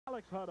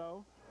Alex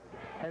Hutto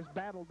has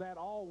battled that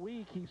all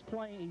week. He's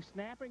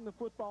snapping the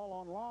football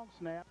on long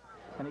snaps,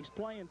 and he's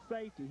playing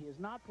safety. He is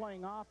not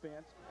playing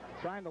offense,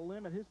 trying to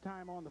limit his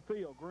time on the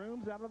field.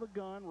 Grooms out of the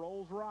gun,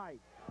 rolls right.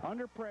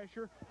 Under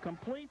pressure,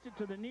 completes it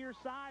to the near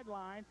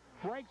sideline,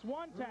 breaks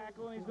one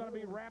tackle, and he's going to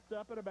be wrapped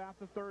up at about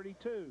the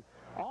 32.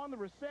 On the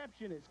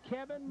reception is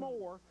Kevin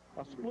Moore,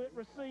 a split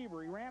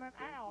receiver. He ran it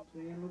out,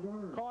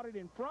 caught it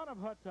in front of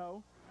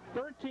Hutto,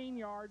 13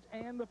 yards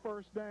and the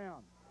first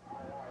down.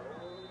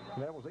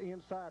 That was the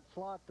inside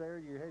slot there.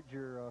 You had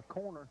your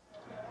corner,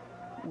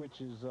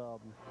 which is,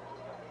 well,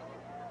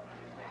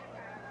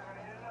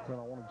 I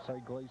wanted to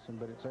say Gleason,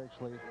 but it's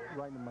actually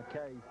Raymond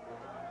McKay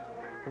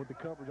with the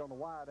coverage on the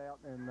wide out,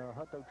 and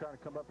Hutto trying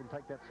to come up and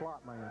take that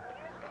slot man.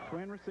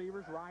 Twin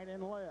receivers right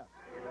and left.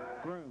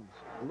 Grooms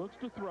looks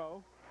to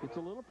throw. It's a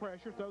little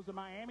pressure, throws a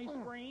Miami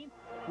screen.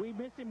 We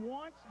miss him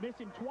once, miss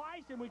him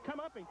twice, and we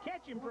come up and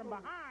catch him from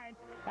behind.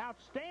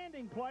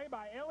 Outstanding play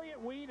by Elliott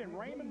Weed and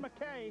Raymond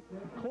McKay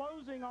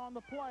closing on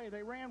the play.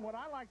 They ran what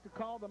I like to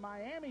call the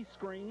Miami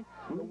screen.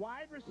 The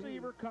wide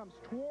receiver comes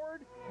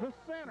toward the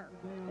center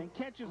and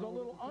catches a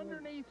little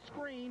underneath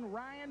screen.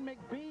 Ryan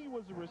McBee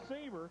was the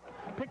receiver.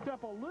 Picked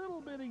up a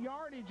little bit of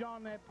yardage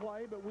on that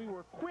play, but we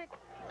were quick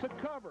to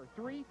cover.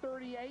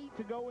 3:38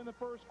 to go in the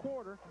first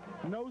quarter.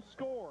 No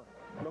score.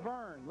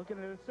 Lavergne looking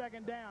at a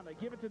second down. They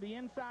give it to the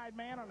inside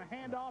man on a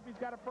handoff. He's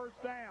got a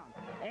first down.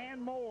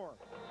 And more.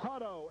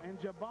 Hutto and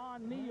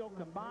Javon Neal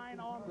combine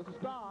on the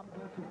stop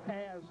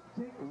as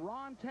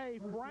Ronte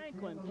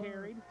Franklin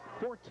carried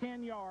for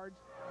 10 yards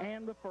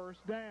and the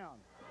first down.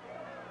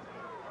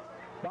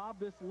 Bob,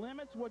 this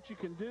limits what you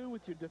can do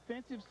with your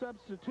defensive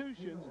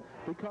substitutions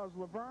because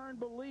Lavergne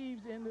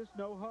believes in this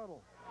no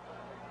huddle.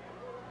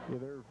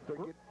 Yeah,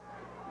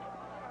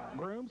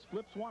 Grooms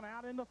flips one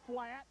out in the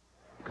flat.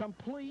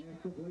 Complete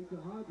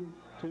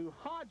to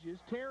Hodges,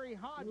 Terry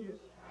Hodges,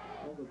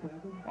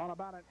 on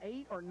about an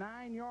 8 or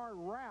 9 yard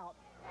route,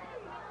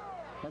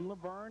 and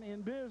Lavergne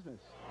in business.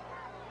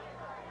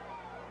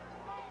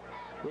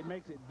 It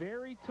makes it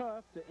very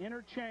tough to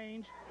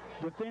interchange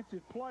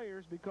defensive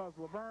players because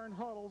Lavergne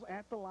huddles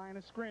at the line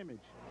of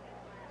scrimmage.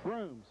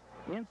 Grooms,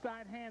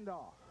 inside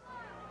handoff.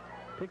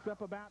 Picks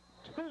up about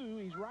 2.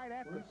 He's right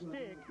at the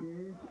stick.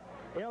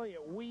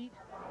 Elliott Wheat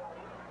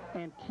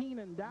and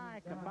Keenan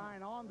Dye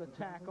combine on the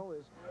tackle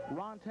as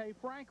Ronte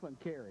Franklin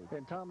carried.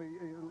 And Tommy,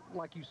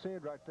 like you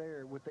said right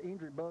there, with the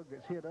injury bug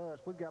that's hit us,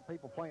 we've got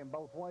people playing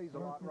both ways a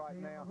lot right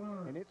now,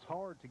 and it's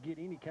hard to get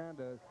any kind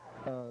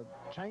of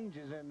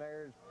changes in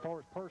there as far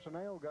as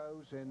personnel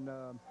goes. And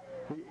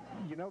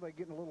you know, they're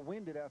getting a little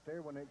winded out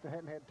there when they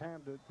hadn't had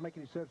time to make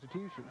any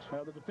substitutions.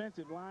 Well, the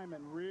defensive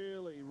linemen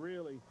really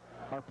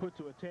are put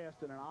to a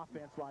test in an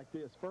offense like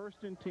this.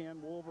 1st and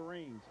 10,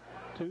 Wolverines.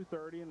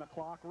 2:30 and the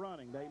clock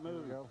running. They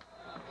move.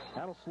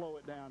 That'll slow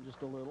it down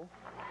just a little.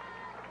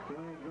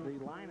 The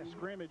line of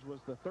scrimmage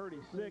was the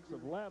 36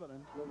 of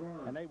Lebanon,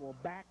 and they will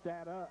back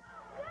that up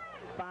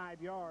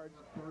 5 yards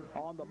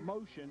on the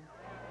motion.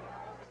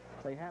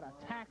 They had a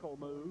tackle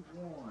move.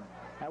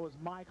 That was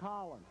Mike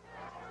Holland.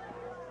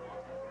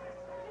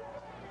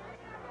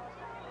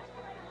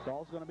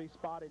 Ball's going to be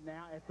spotted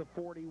now at the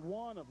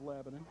 41 of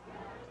Lebanon.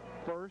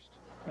 1st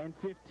and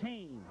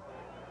 15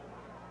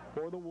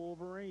 for the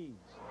Wolverines.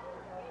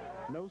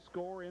 No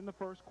score in the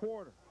first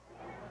quarter.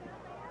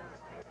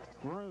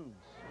 Grooms,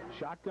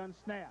 shotgun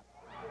snap.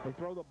 They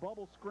throw the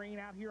bubble screen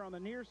out here on the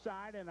near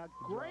side, and a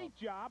great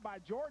job by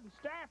Jordan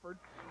Stafford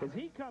as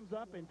he comes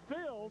up and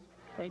fills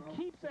and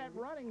keeps that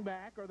running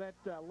back, or that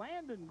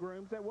Landon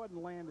Grooms. That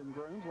wasn't Landon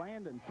Grooms.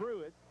 Landon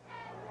threw it.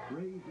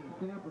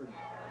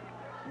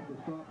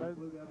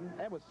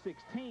 That was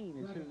 16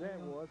 is who that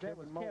was. That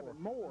was Kevin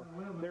Moore.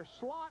 Their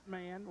slot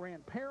man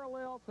ran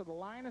parallel to the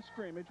line of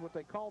scrimmage, what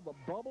they call the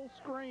bubble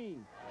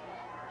screen.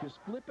 Just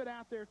flip it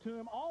out there to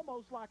him,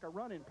 almost like a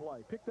running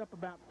play. Picked up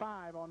about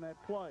 5 on that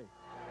play.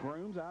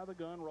 Grooms out of the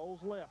gun,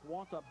 rolls left.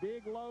 Wants a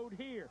big load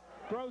here.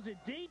 Throws it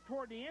deep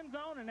toward the end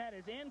zone, and that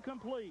is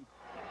incomplete.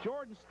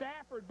 Jordan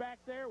Stafford back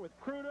there with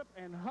Crudup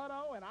and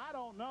Hutto, and I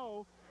don't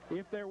know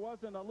if there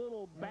wasn't a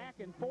little back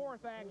and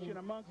forth action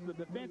amongst the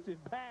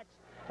defensive backs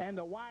and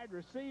the wide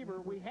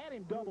receiver. We had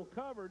him double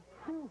covered.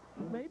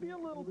 Maybe a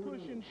little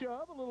push and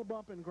shove, a little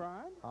bump and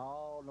grind.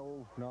 Oh,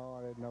 no,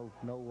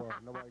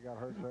 nobody got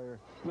hurt there.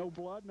 No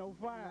blood, no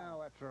foul.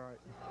 No, that's right.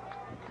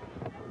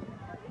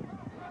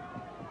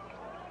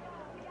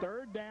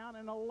 3rd down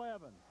and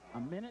 11.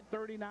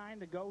 1:39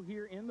 to go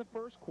here in the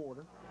first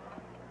quarter.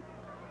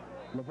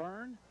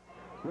 Lavergne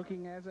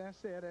looking, as I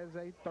said, as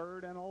a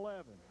 3rd and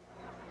 11.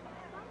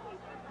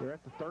 They're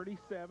at the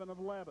 37 of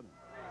Lebanon.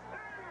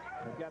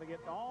 They've got to get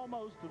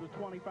almost to the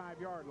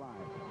 25-yard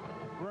line.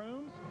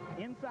 Grooms,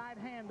 inside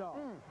handoff.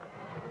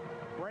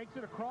 Breaks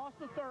it across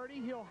the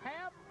 30. He'll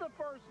have the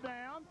first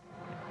down.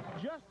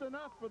 Just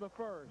enough for the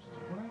first.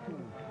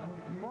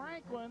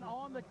 Franklin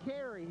on the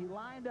carry. He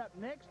lined up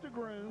next to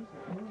Grooms.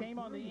 Came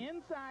on the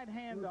inside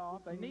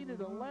handoff. They needed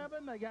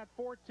 11. They got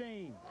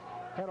 14.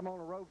 Had him on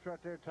the ropes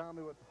right there,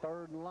 Tommy, with the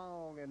 3rd and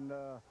long, and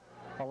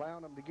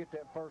allowing them to get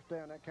that first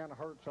down. That kind of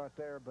hurts right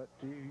there, but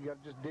you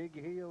got to just dig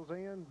your heels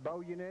in,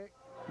 bow your neck,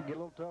 get a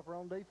little tougher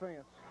on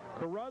defense.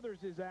 Carruthers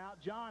is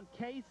out. John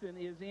Kaysen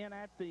is in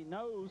at the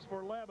nose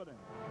for Lebanon.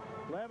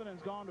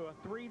 Lebanon's gone to a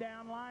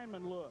 3-down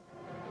lineman look.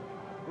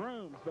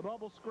 Grooms, the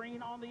bubble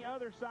screen on the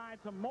other side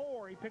to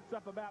Moore. He picks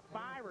up about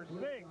 5 or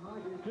 6.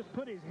 Just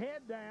put his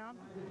head down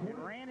and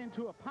ran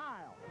into a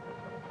pile.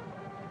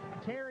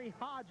 Terry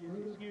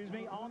Hodges,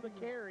 on the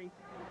carry,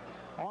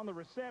 on the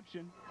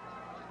reception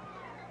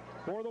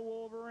for the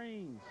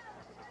Wolverines.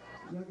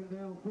 Second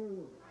down 4.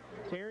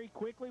 Terry,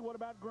 quickly, what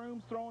about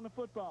Grooms throwing the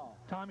football?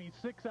 Tommy,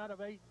 6 out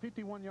of 8,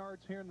 51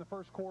 yards here in the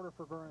first quarter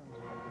for Grooms.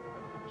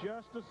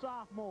 Just a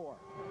sophomore.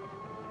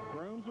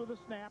 Grooms with a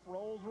snap,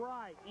 rolls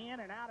right, in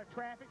and out of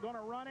traffic, going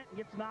to run it, and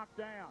gets knocked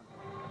down.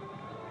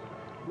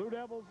 Blue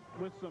Devils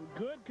with some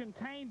good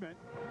containment.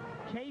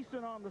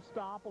 Kaysen on the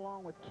stop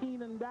along with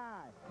Keenan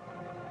Dye.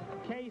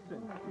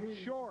 Kaysen,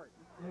 short,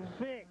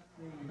 thick,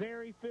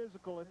 very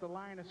physical at the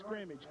line of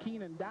scrimmage.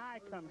 Keenan Dye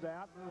comes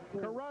out.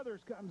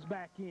 Carruthers comes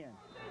back in.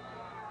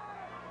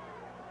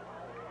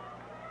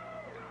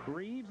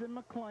 Reeves and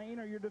McClain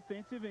are your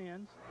defensive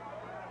ends.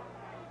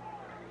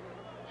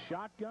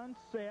 Shotgun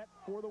set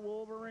for the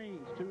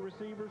Wolverines. 2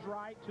 receivers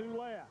right, 2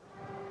 left.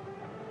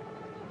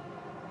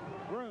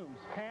 Grooms,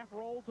 half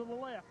roll to the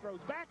left,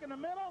 throws back in the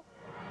middle.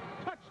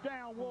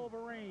 Touchdown,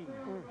 Wolverines.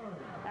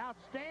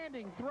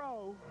 Outstanding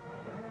throw.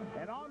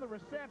 And on the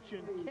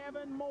reception,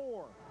 Kevin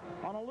Moore.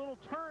 On a little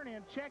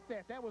turn-in, check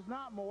that. That was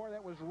not Moore,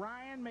 that was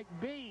Ryan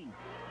McBee.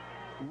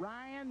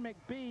 Ryan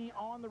McBee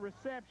on the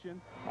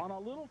reception. On a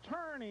little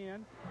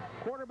turn-in,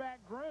 quarterback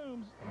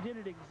Grooms did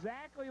it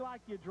exactly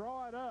like you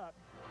draw it up.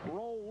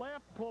 Roll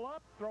left, pull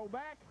up, throw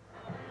back,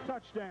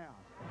 touchdown.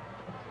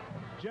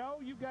 Joe,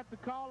 you've got the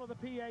call of the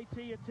PAT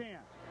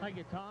attempt. Thank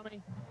you,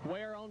 Tommy.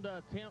 Ware on the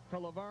attempt for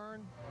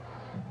Lavergne.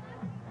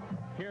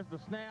 Here's the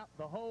snap,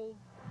 the hold,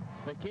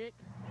 the kick.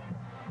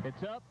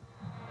 It's up,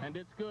 and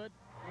it's good.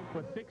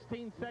 With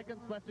 16 seconds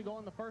left to go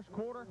in the first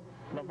quarter,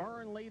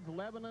 Lavergne leads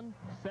Lebanon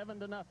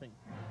 7-0.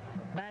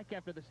 Back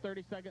after this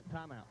 30-second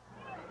timeout.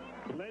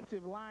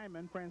 Defensive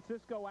lineman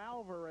Francisco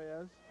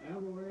Alvarez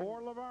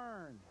for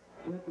Lavergne.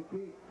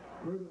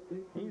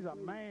 He's a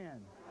man.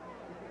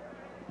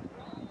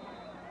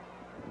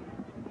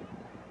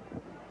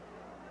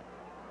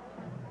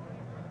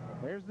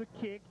 There's the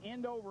kick,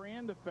 end over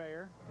end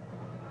affair.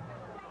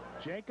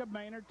 Jacob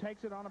Maynard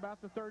takes it on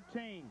about the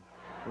 13.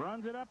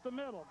 Runs it up the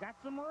middle. Got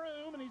some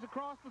room, and he's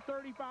across the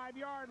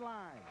 35-yard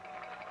line.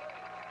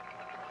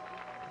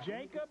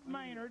 Jacob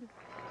Maynard,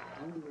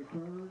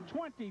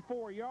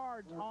 24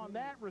 yards on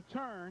that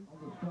return.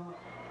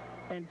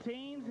 And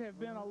teams have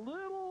been a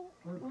little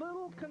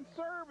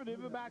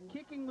conservative about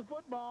kicking the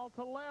football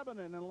to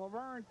Lebanon, and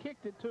Lavergne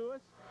kicked it to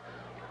us.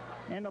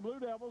 And the Blue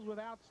Devils with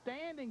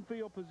outstanding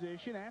field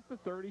position at the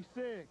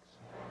 36.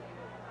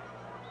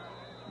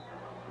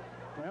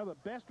 Well, the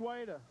best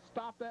way to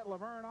stop that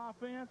Lavergne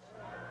offense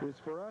is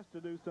for us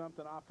to do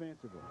something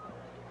offensively.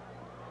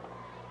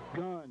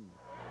 Gun.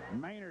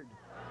 Maynard,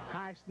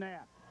 high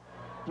snap.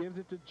 Gives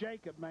it to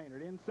Jacob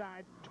Maynard.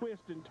 Inside,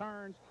 twist and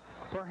turns,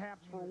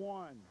 perhaps for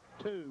 1,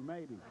 2,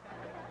 maybe.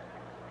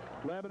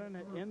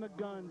 Lebanon in the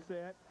gun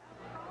set.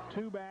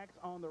 2 backs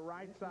on the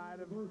right side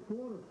of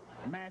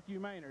Matthew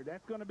Maynard.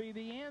 That's going to be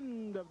the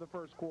end of the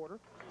first quarter.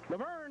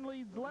 Lavergne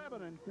leads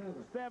Lebanon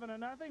 7-0.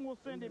 We'll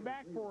send it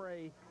back for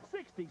a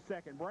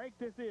 60-second break.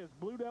 This is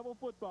Blue Devil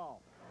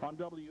football on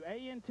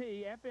WANT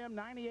FM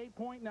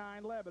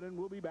 98.9 Lebanon.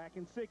 We'll be back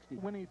in 60.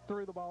 When he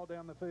threw the ball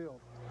down the field.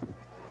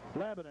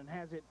 Lebanon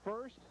has it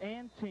 1st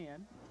and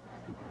 10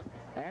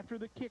 after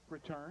the kick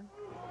return.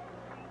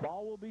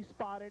 Ball will be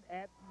spotted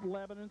at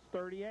Lebanon's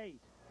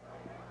 38.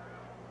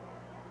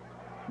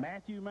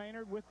 Matthew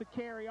Maynard with the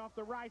carry off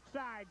the right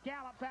side.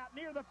 Gallops out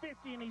near the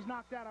 50, and he's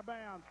knocked out of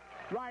bounds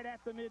right at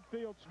the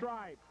midfield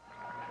stripe.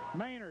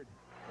 Maynard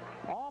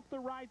off the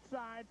right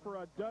side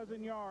for a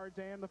dozen yards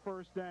and the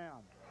first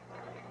down.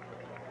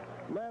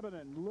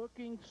 Lebanon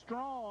looking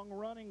strong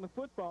running the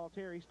football,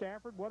 Terry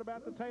Stafford. What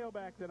about the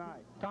tailback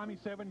tonight? Tommy,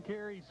 7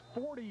 carries,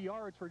 40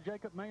 yards for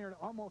Jacob Maynard,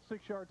 almost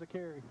 6 yards a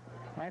carry.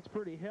 That's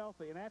pretty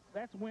healthy, and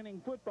that's winning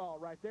football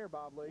right there,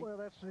 Bob Lee. Well,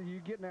 that's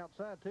you getting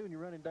outside, too, and you're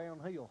running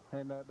downhill.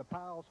 And the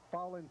pile's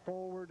falling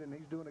forward, and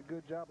he's doing a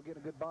good job of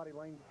getting a good body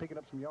lane, picking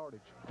up some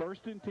yardage.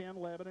 1st and 10,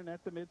 Lebanon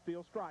at the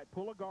midfield stripe.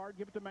 Pull a guard,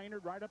 give it to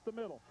Maynard right up the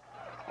middle.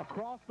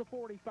 Across the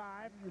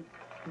 45,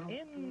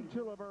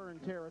 into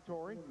Lavergne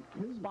territory.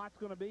 Spot's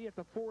going to be at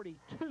the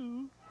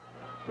 42,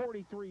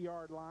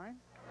 43-yard line.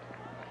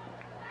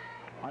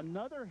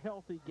 Another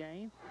healthy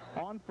gain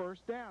on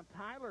first down.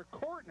 Tyler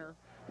Kortner,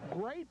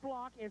 great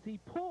block as he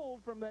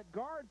pulled from that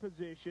guard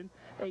position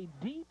a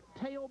deep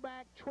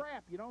tailback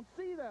trap. You don't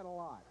see that a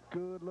lot.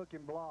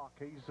 Good-looking block.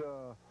 He's,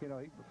 he's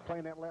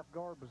playing that left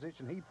guard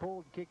position. He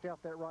pulled, kicked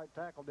out that right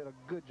tackle, did a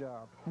good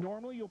job.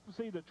 Normally you'll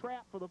see the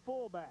trap for the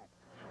fullback.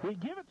 We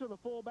give it to the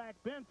fullback,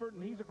 Benford,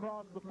 and he's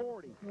across the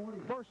 40.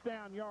 First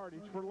down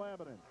yardage for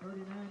Lebanon.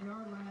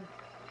 39-yard line.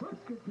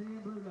 First and 10,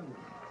 Blue Devils.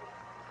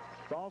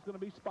 Ball's going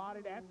to be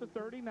spotted at the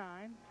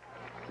 39.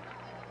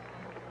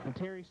 And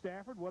Terry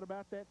Stafford, what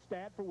about that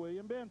stat for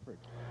William Benford?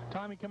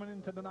 Tommy, coming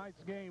into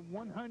tonight's game,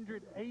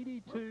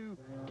 182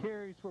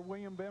 carries for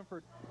William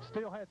Benford.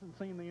 Still hasn't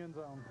seen the end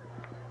zone.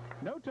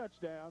 No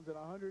touchdowns and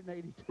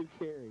 182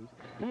 carries.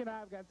 He and I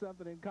have got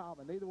something in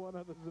common. Neither one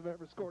of us have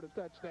ever scored a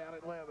touchdown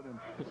at Lebanon.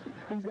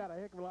 He's got a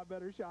heck of a lot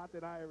better shot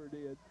than I ever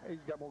did. He's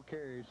got more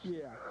carries.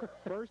 Yeah.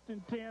 1st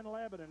and 10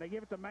 Lebanon. They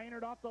give it to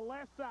Maynard off the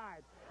left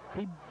side.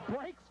 He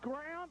breaks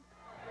ground,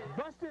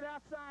 busted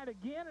outside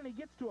again, and he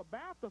gets to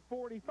about the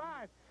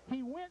 45.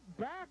 He went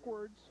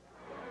backwards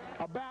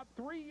about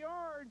 3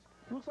 yards.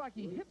 Looks like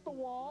he hit the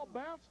wall,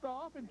 bounced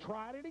off, and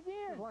tried it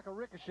again. It's like a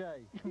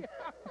ricochet.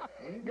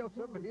 He goes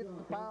up and hits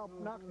the pile,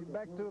 knocks it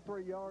back 2 or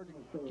 3 yards,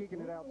 and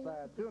kicking it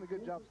outside. Doing a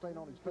good job staying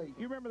on his feet.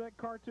 You remember that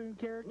cartoon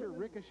character,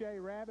 Ricochet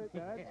Rabbit?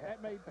 Now,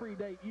 that may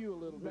predate you a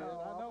little bit.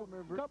 No, I know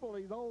remember. a couple of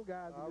these old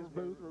guys in this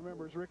booth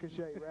remembers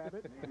Ricochet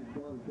Rabbit.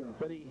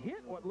 But he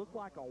hit what looked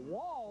like a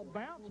wall,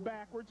 bounced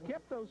backwards,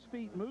 kept those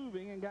feet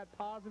moving, and got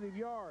positive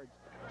yards.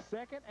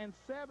 2nd and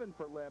 7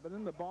 for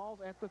Lebanon. The ball's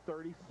at the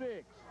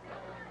 36.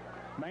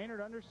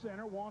 Maynard under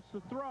center wants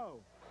to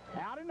throw.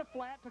 Out in the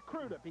flat to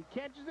Crudup. He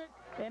catches it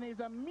and is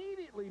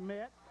immediately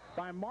met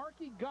by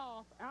Marky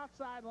Goff,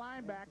 outside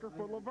linebacker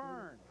for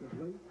Lavergne.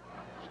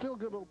 Still a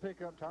good little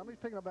pickup, Tom. He's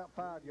picking about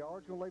 5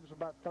 yards. Going to leave us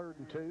about 3rd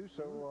and 2,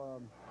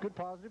 so good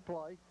positive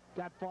play.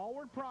 Got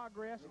forward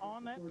progress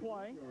on that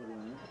play.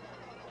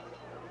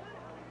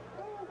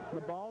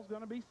 The ball's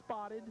going to be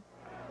spotted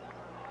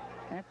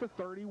at the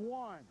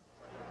 31.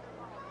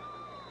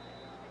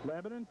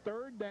 Lebanon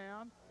 3rd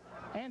down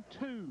and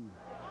 2.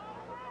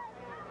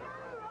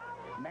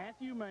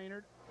 Matthew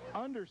Maynard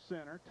under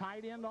center,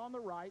 tight end on the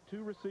right,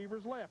 2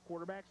 receivers left.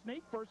 Quarterback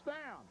sneak, 1st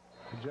down.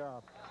 Good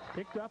job.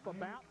 Picked up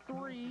about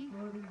 3,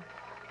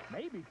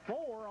 maybe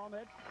 4 on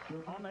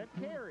that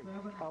carry.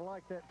 I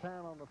like that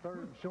time on the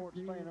 3rd and short,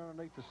 staying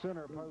underneath the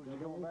center opposed to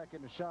going back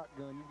in the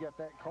shotgun. You got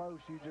that close,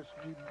 you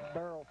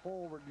barrel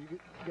forward, you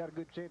got a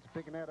good chance of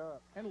picking that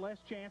up. And less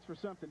chance for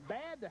something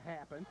bad to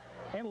happen,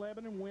 and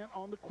Lebanon went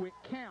on the quick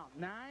count.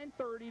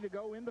 9:30 to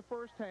go in the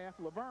first half.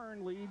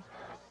 Lavergne leads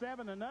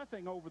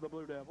 7-0 over the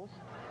Blue Devils.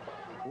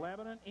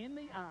 Lebanon in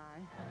the eye,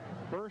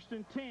 1st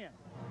and 10.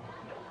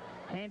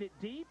 Hand it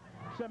deep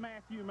to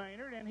Matthew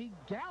Maynard, and he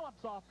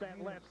gallops off that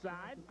left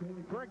side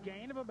for a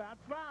gain of about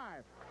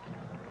 5.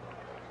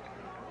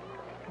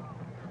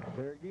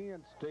 There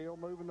again, still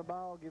moving the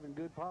ball, giving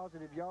good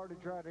positive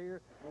yardage right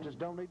here. Just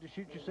don't need to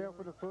shoot yourself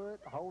with the foot.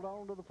 Hold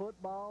on to the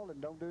football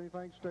and don't do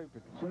anything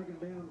stupid.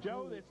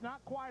 Joe, it's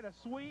not quite a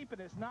sweep and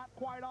it's not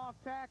quite off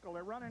tackle.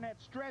 They're running that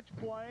stretch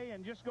play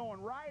and just going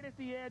right at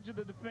the edge of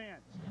the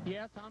defense.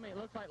 Yeah, Tommy, it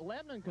looks like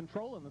Lebanon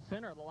controlling the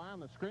center of the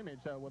line of scrimmage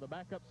with a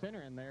backup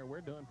center in there.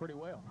 We're doing pretty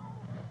well.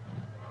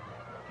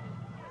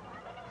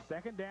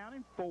 2nd down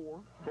and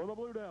 4 for the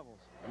Blue Devils.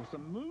 With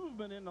some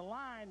movement in the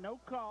line, no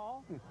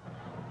call.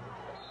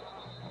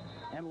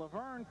 And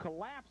Lavergne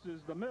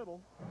collapses the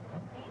middle.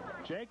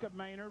 Jacob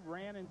Maynard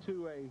ran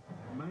into a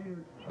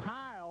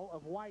pile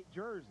of white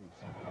jerseys.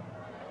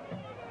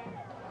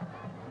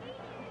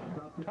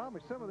 Tommy,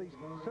 some of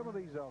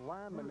these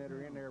linemen that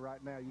are in there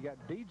right now, you got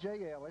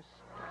DJ Ellis,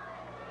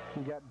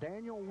 you got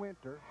Daniel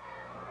Winter,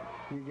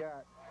 you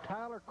got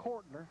Tyler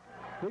Courtner.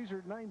 These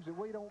are names that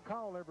we don't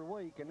call every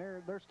week, and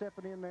they're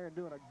stepping in there and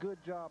doing a good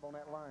job on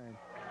that line.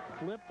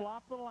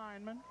 Flip-flop the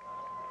lineman.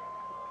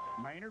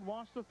 Maynard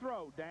wants to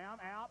throw. Down,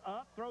 out,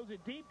 up, throws it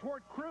deep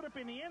toward Crudup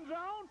in the end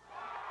zone.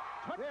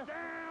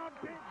 Touchdown,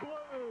 Big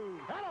Blue.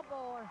 Hello,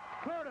 boy.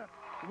 Crudup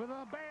with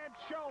a bad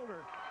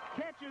shoulder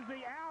catches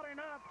the out and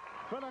up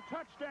for the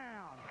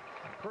touchdown.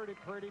 Pretty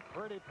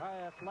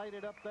pass. Laid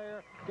it up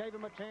there. Gave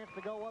him a chance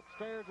to go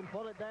upstairs and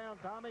pull it down,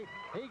 Tommy.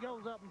 He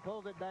goes up and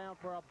pulls it down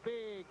for a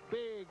big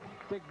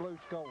Blue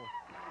score.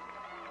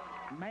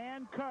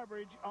 Man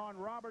coverage on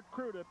Robert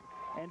Crudup,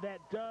 and that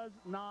does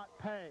not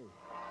pay.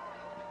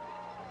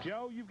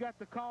 Joe, you've got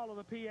the call of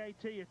the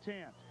PAT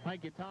attempt.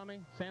 Thank you,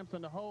 Tommy.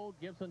 Sampson to hold,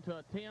 Gibson to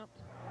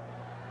attempt.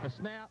 The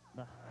snap,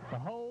 the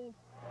hold.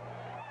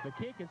 The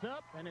kick is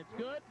up, and it's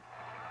good.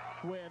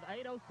 With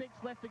 8:06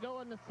 left to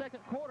go in the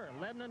 2nd quarter.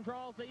 Lebanon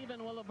draws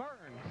even with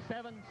Lavergne,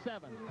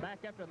 7-7. Back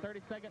after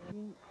 30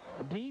 seconds.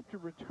 Deep to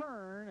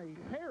return,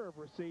 a pair of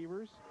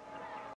receivers